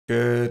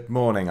Good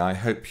morning, I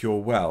hope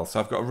you're well. So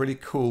I've got a really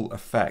cool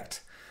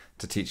effect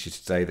to teach you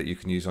today that you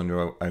can use on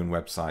your own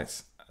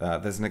websites.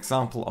 There's an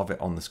example of it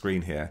on the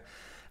screen here,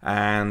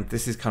 and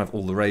this is kind of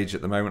all the rage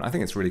at the moment. I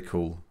think it's really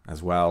cool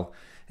as well.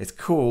 It's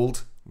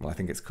called, I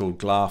think it's called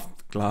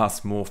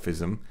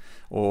Glassmorphism,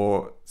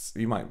 or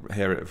you might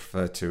hear it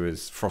referred to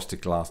as frosted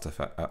glass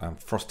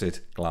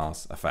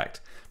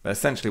effect. But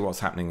essentially what's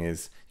happening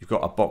is you've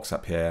got a box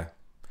up here,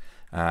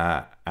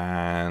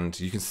 and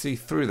you can see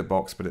through the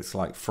box, but it's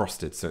like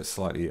frosted, so it's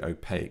slightly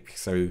opaque.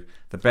 So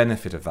the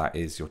benefit of that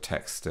is your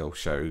text still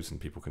shows and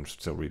people can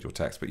still read your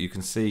text, but you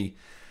can see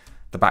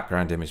the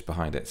background image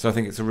behind it. So I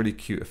think it's a really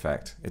cute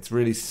effect. It's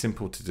really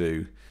simple to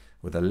do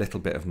with a little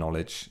bit of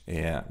knowledge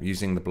here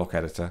using the block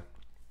editor,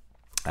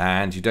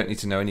 and you don't need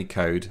to know any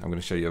code. I'm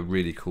going to show you a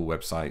really cool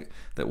website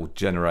that will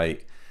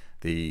generate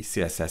the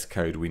CSS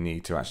code we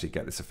need to actually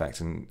get this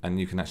effect, and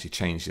you can actually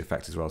change the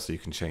effect as well, so you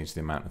can change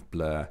the amount of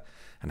blur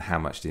and how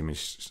much the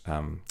image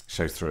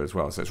shows through as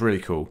well. So it's really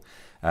cool.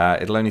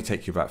 It'll only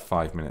take you about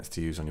 5 minutes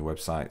to use on your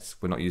websites.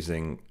 We're not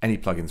using any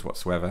plugins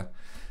whatsoever.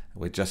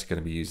 We're just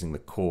going to be using the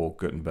core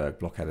Gutenberg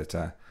Block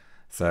Editor.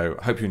 So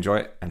I hope you enjoy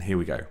it, and here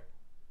we go.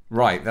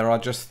 Right, there are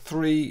just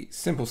 3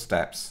 simple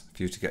steps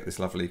for you to get this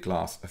lovely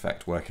glass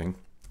effect working.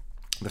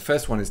 The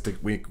first one is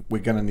we're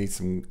going to need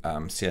some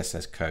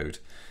CSS code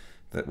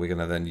that we're going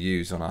to then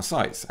use on our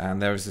sites.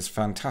 And there is this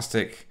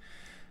fantastic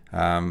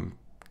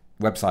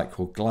website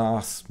called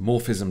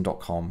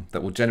Glassmorphism.com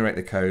that will generate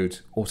the code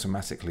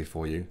automatically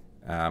for you.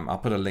 I'll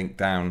put a link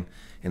down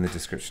in the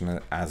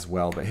description as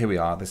well, but here we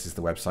are. This is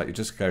the website. You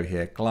just go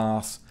here,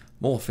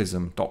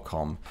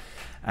 Glassmorphism.com,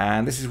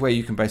 and this is where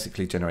you can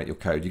basically generate your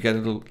code. You get a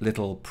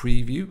little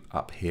preview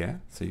up here,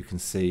 so you can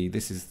see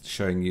this is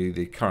showing you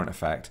the current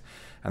effect,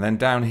 and then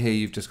down here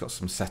you've just got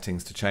some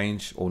settings to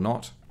change or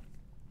not,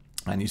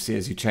 and you see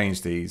as you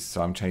change these,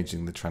 so I'm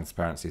changing the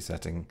transparency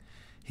setting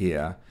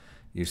here,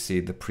 you see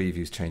the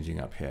previews changing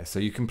up here. So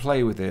you can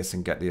play with this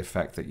and get the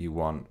effect that you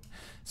want.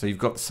 So you've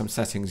got some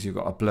settings, you've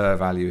got a blur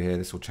value here.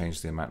 This will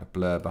change the amount of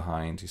blur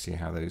behind. You see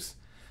how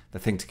the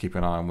thing to keep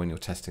an eye on when you're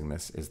testing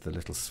this is the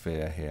little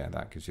sphere here.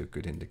 That gives you a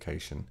good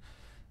indication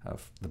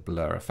of the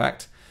blur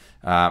effect.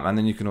 And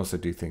then you can also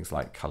do things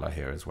like color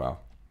here as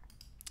well,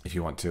 if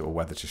you want to, or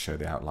whether to show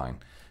the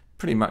outline.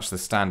 Pretty much the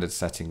standard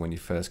setting when you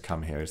first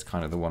come here is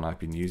kind of the one I've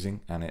been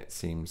using, and it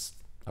seems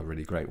a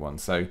really great one.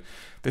 So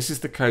this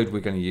is the code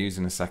we're going to use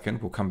in a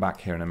second. We'll come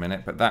back here in a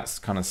minute, but that's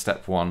kind of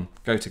step 1.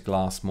 Go to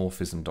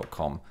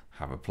glassmorphism.com,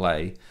 have a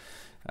play,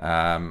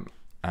 and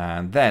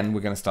then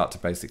we're going to start to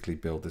basically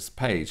build this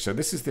page. So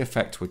this is the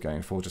effect we're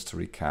going for, just to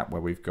recap,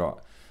 where we've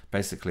got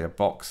basically a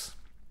box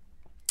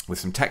with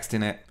some text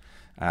in it,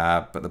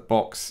 but the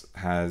box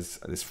has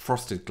this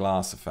frosted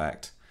glass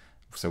effect,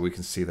 so we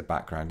can see the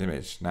background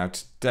image. Now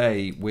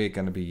today we're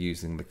going to be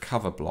using the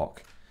cover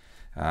block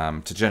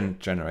to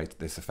generate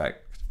this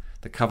effect.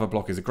 The cover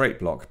block is a great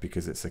block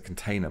because it's a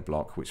container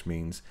block, which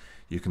means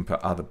you can put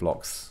other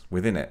blocks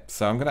within it.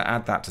 So I'm going to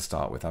add that to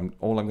start with.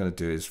 All I'm going to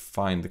do is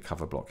find the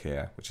cover block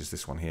here, which is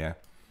this one here,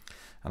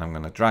 and I'm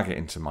going to drag it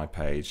into my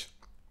page,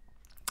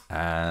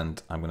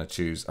 and I'm going to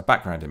choose a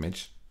background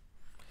image,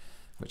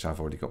 which I've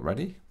already got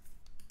ready,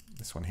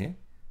 this one here.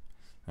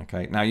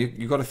 Okay, now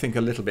you've got to think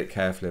a little bit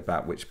carefully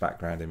about which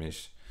background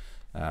image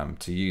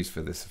to use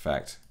for this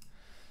effect.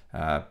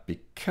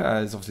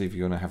 Because obviously if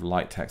you're going to have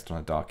light text on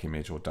a dark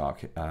image, or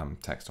dark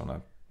text on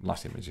a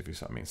light image, if you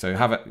see what I mean. So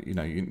have it, you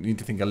need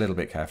to think a little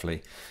bit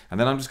carefully. And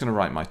then I'm just going to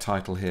write my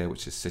title here,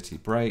 which is City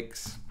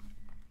Breaks,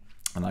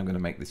 and I'm going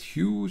to make this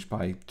huge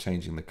by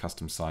changing the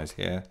custom size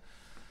here.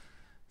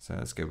 So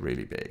let's go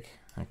really big.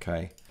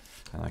 Okay,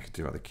 and I could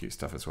do other cute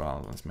stuff as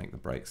well. Let's make the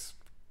breaks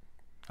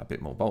a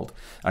bit more bold.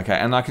 Okay,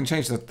 and I can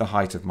change the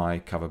height of my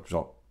cover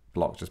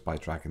block just by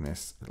dragging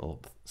this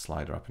little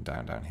slider up and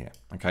down here.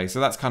 Okay, so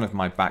that's kind of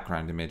my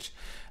background image,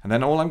 and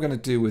then all I'm going to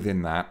do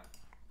within that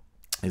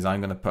is I'm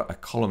going to put a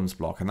columns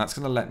block, and that's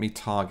going to let me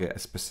target a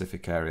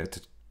specific area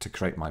to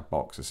create my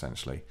box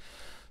essentially.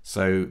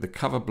 So the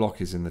cover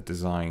block is in the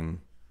design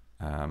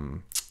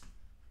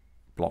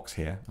blocks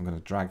here. I'm going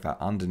to drag that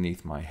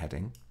underneath my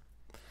heading,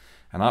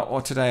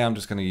 and today I'm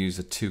just going to use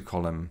a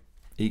 2-column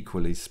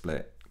equally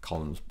split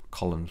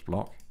columns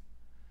block,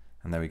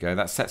 and there we go.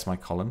 That sets my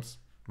columns,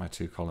 my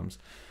 2 columns,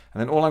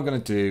 and then all I'm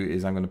going to do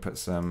is I'm going to put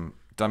some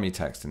dummy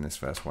text in this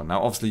first one.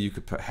 Now obviously you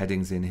could put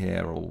headings in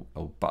here, or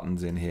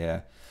buttons in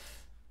here,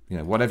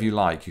 whatever you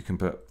like. You can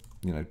put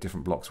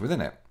different blocks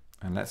within it,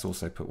 and let's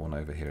also put one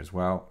over here as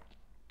well,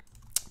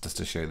 just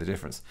to show the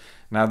difference.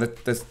 Now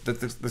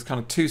there's kind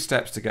of 2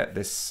 steps to get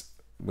this.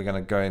 We're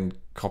going to go and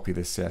copy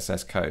this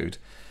CSS code,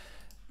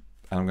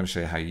 and I'm going to show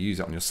you how you use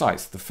it on your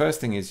sites. The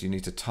first thing is you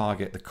need to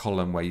target the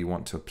column where you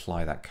want to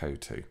apply that code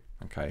to.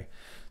 Okay,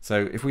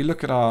 so if we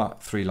look at our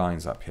 3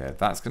 lines up here,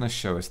 that's going to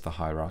show us the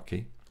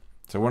hierarchy.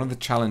 So one of the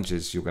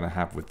challenges you're going to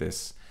have with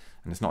this,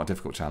 and it's not a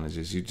difficult challenge,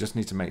 is you just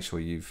need to make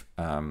sure you've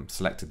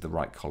selected the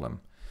right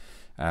column,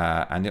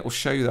 and it will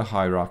show you the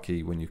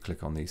hierarchy when you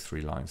click on these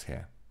 3 lines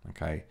here.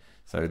 Okay,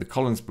 so the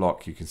columns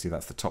block, you can see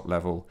that's the top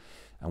level.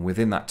 And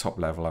within that top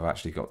level, I've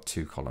actually got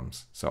 2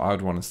 columns. So I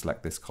would want to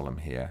select this column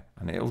here,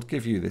 and it'll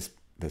give you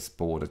this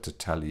border to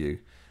tell you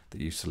that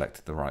you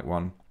selected the right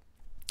one.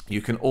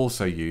 You can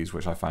also use,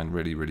 which I find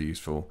really, really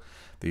useful,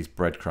 these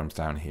breadcrumbs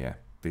down here.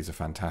 These are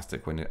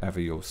fantastic whenever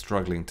you're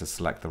struggling to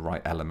select the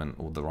right element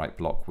or the right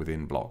block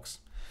within blocks.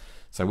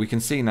 So we can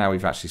see now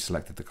we've actually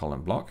selected the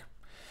column block.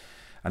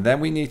 And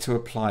then we need to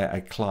apply a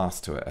class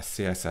to it, a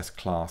CSS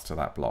class to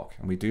that block.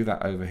 And we do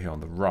that over here on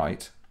the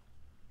right.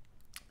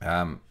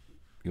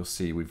 You'll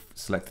see we've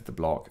selected the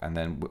block, and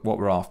then what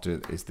we're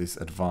after is this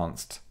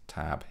advanced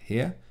tab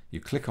here. You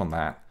click on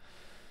that,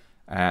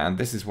 and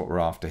this is what we're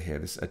after here,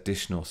 this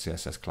additional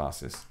CSS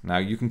classes. Now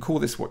you can call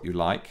this what you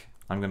like.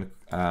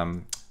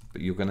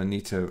 But you're going to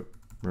need to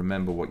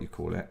remember what you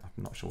call it.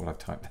 I'm not sure what I've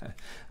typed there.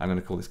 I'm going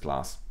to call this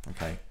class.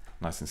 Okay,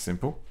 nice and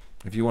simple.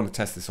 If you want to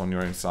test this on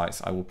your own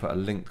sites, I will put a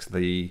link to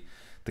the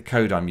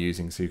code I'm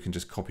using, so you can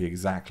just copy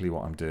exactly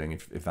what I'm doing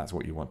if that's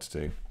what you want to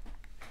do.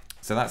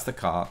 So that's the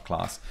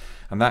class,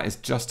 and that is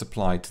just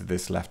applied to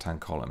this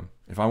left-hand column.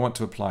 If I want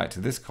to apply it to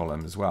this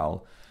column as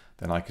well,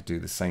 then I could do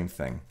the same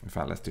thing. In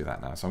fact, let's do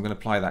that now. So I'm going to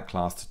apply that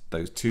class to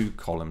those 2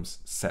 columns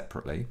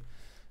separately,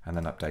 and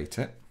then update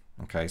it.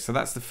 Okay, so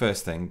that's the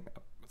first thing.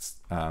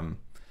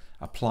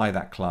 Apply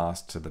that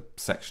class to the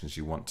sections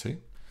you want to.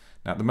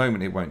 Now at the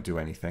moment it won't do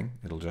anything.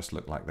 It'll just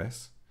look like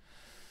this.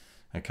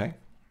 Okay.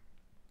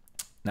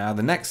 Now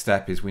the next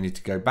step is we need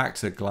to go back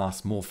to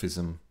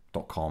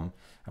Glassmorphism.com,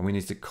 and we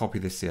need to copy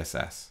the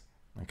CSS.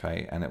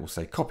 Okay, and it will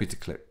say copy to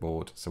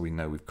clipboard, so we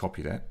know we've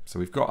copied it. So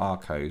we've got our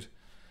code.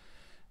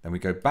 Then we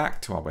go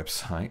back to our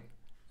website,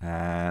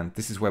 and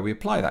this is where we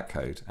apply that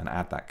code and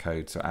add that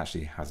code so it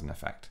actually has an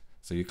effect.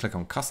 So you click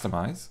on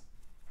Customize,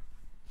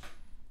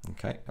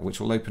 okay, which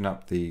will open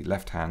up the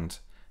left-hand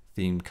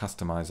Theme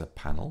Customizer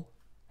panel.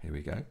 Here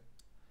we go.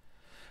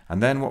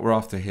 And then what we're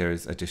after here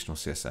is additional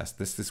CSS.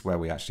 This is where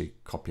we actually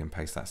copy and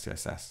paste that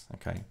CSS.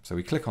 Okay, so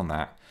we click on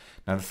that.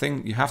 Now the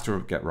thing you have to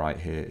get right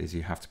here is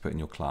you have to put in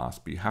your class,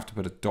 but you have to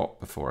put a dot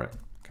before it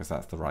because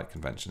that's the right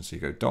convention. So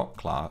you go dot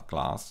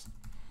class.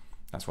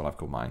 That's what I've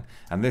called mine.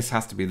 And this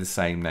has to be the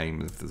same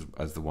name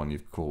as the one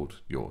you've called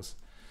yours.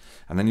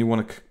 And then you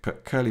want to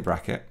put curly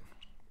bracket,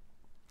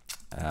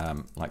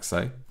 like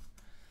so.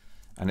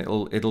 And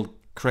it'll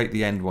create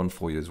the end one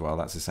for you as well.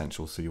 That's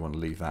essential. So you want to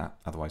leave that,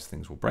 otherwise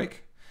things will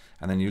break.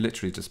 And then you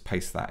literally just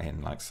paste that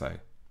in like so.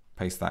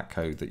 Paste that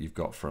code that you've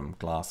got from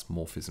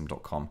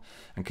glassmorphism.com.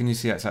 And can you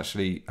see it's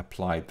actually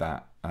applied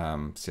that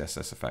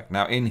CSS effect.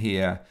 Now in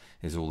here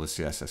is all the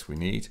CSS we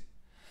need.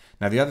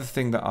 Now the other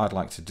thing that I'd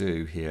like to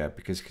do here,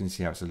 because you can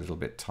see how it's a little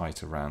bit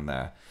tight around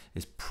there,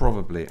 is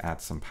probably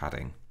add some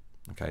padding.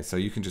 Okay, so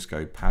you can just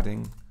go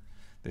padding.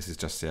 This is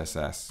just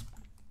CSS.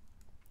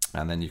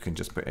 And then you can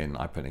just put in,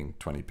 I put in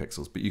 20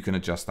 pixels, but you can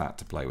adjust that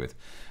to play with.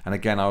 And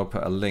again, I will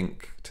put a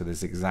link to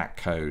this exact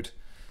code.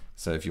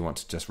 So if you want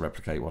to just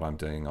replicate what I'm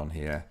doing on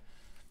here,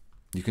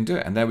 you can do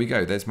it. And there we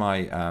go. There's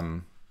my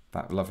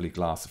that lovely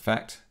glass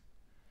effect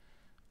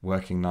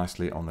working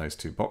nicely on those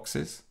 2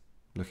 boxes,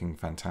 looking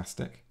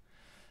fantastic.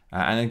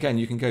 And again,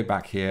 you can go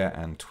back here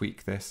and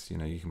tweak this. You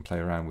know, you can play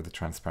around with the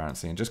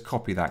transparency and just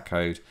copy that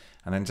code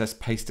and then just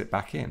paste it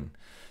back in.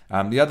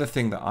 The other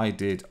thing that I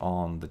did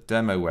on the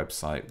demo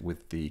website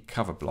with the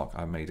cover block,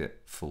 I made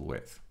it full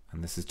width.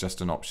 And this is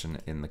just an option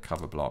in the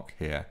cover block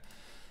here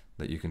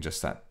that you can just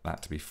set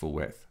that to be full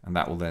width. And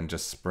that will then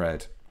just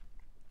spread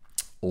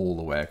all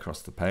the way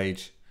across the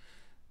page,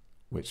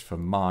 which for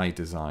my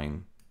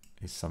design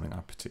is something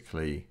I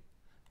particularly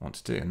want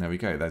to do. And there we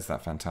go. There's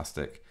that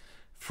fantastic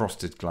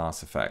frosted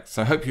glass effect.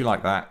 So I hope you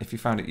like that. If you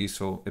found it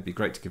useful, it'd be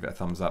great to give it a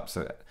thumbs up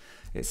so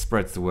it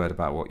spreads the word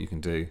about what you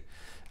can do.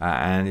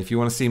 And if you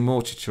want to see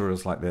more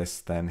tutorials like this,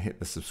 then hit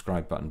the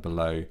subscribe button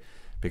below,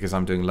 because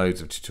I'm doing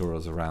loads of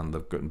tutorials around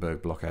the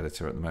Gutenberg Block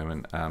Editor at the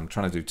moment. I'm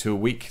trying to do 2 a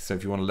week, so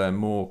if you want to learn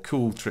more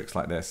cool tricks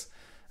like this,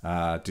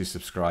 do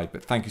subscribe.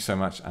 But thank you so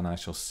much, and I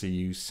shall see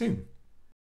you soon.